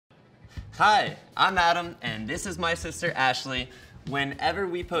Hi, I'm Adam, and this is my sister Ashley. Whenever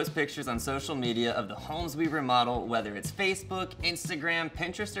we post pictures on social media of the homes we remodel, whether it's Facebook, Instagram,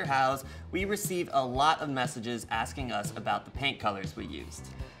 Pinterest, or Houzz, we receive a lot of messages asking us about the paint colors we used.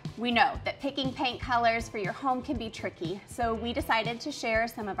 We know that picking paint colors for your home can be tricky, so we decided to share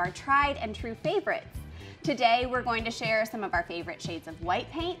some of our tried and true favorites. Today, we're going to share some of our favorite shades of white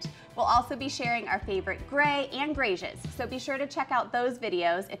paint. We'll also be sharing our favorite gray and greiges, so be sure to check out those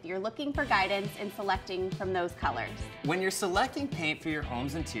videos if you're looking for guidance in selecting from those colors. When you're selecting paint for your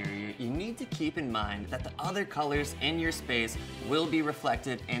home's interior, you need to keep in mind that the other colors in your space will be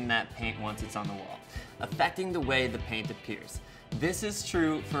reflected in that paint once it's on the wall, affecting the way the paint appears. This is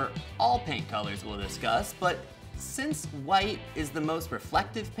true for all paint colors we'll discuss, but since white is the most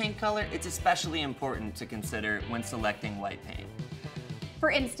reflective paint color, it's especially important to consider when selecting white paint.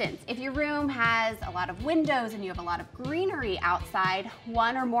 For instance, if your room has a lot of windows and you have a lot of greenery outside,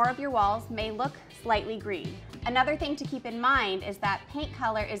 one or more of your walls may look slightly green. Another thing to keep in mind is that paint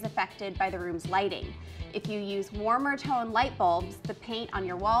color is affected by the room's lighting. If you use warmer tone light bulbs, the paint on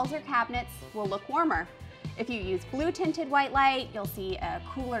your walls or cabinets will look warmer. If you use blue tinted white light, you'll see a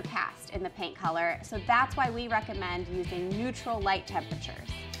cooler cast in the paint color, so that's why we recommend using neutral light temperatures.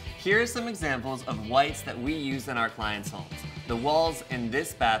 Here are some examples of whites that we use in our clients' homes. The walls in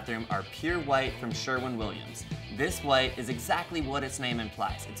this bathroom are pure white from Sherwin. This white is exactly what its name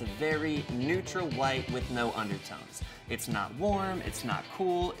implies. It's a very neutral white with no undertones. It's not warm, it's not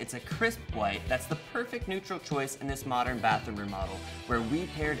cool, it's a crisp white that's the perfect neutral choice in this modern bathroom remodel, where we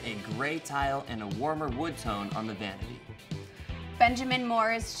paired a gray tile and a warmer wood tone on the vanity. Benjamin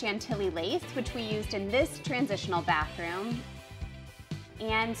Moore's Chantilly lace, which we used in this transitional bathroom,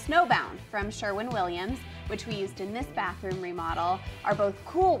 and Snowbound from Sherwin, which we used in this bathroom remodel, are both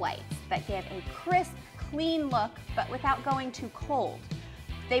cool whites that give a crisp, clean look, but without going too cold.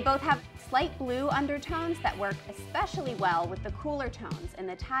 They both have slight blue undertones that work especially well with the cooler tones in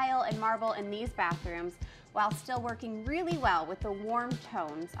the tile and marble in these bathrooms, while still working really well with the warm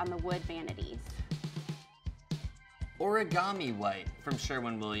tones on the wood vanities. Origami white from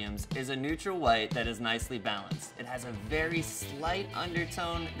Sherwin is a neutral white that is nicely balanced. It has a very slight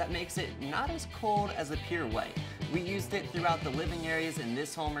undertone that makes it not as cold as a pure white. We used it throughout the living areas in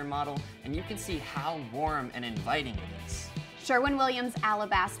this home remodel, and you can see how warm and inviting it is. Sherwin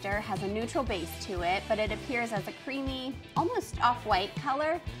Alabaster has a neutral base to it, but it appears as a creamy, almost off-white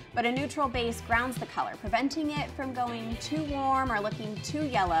color, but a neutral base grounds the color, preventing it from going too warm or looking too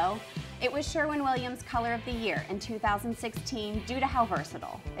yellow. It was Sherwin Color of the Year in 2016 due to how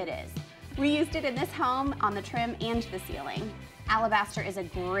versatile it is. We used it in this home on the trim and the ceiling. Alabaster is a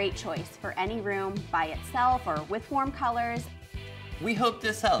great choice for any room by itself or with warm colors. We hope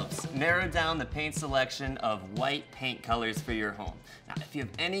this helps narrow down the paint selection of white paint colors for your home. Now, if you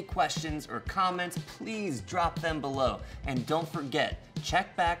have any questions or comments, please drop them below. And don't forget,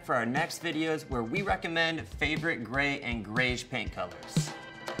 check back for our next videos where we recommend favorite gray and greige paint colors.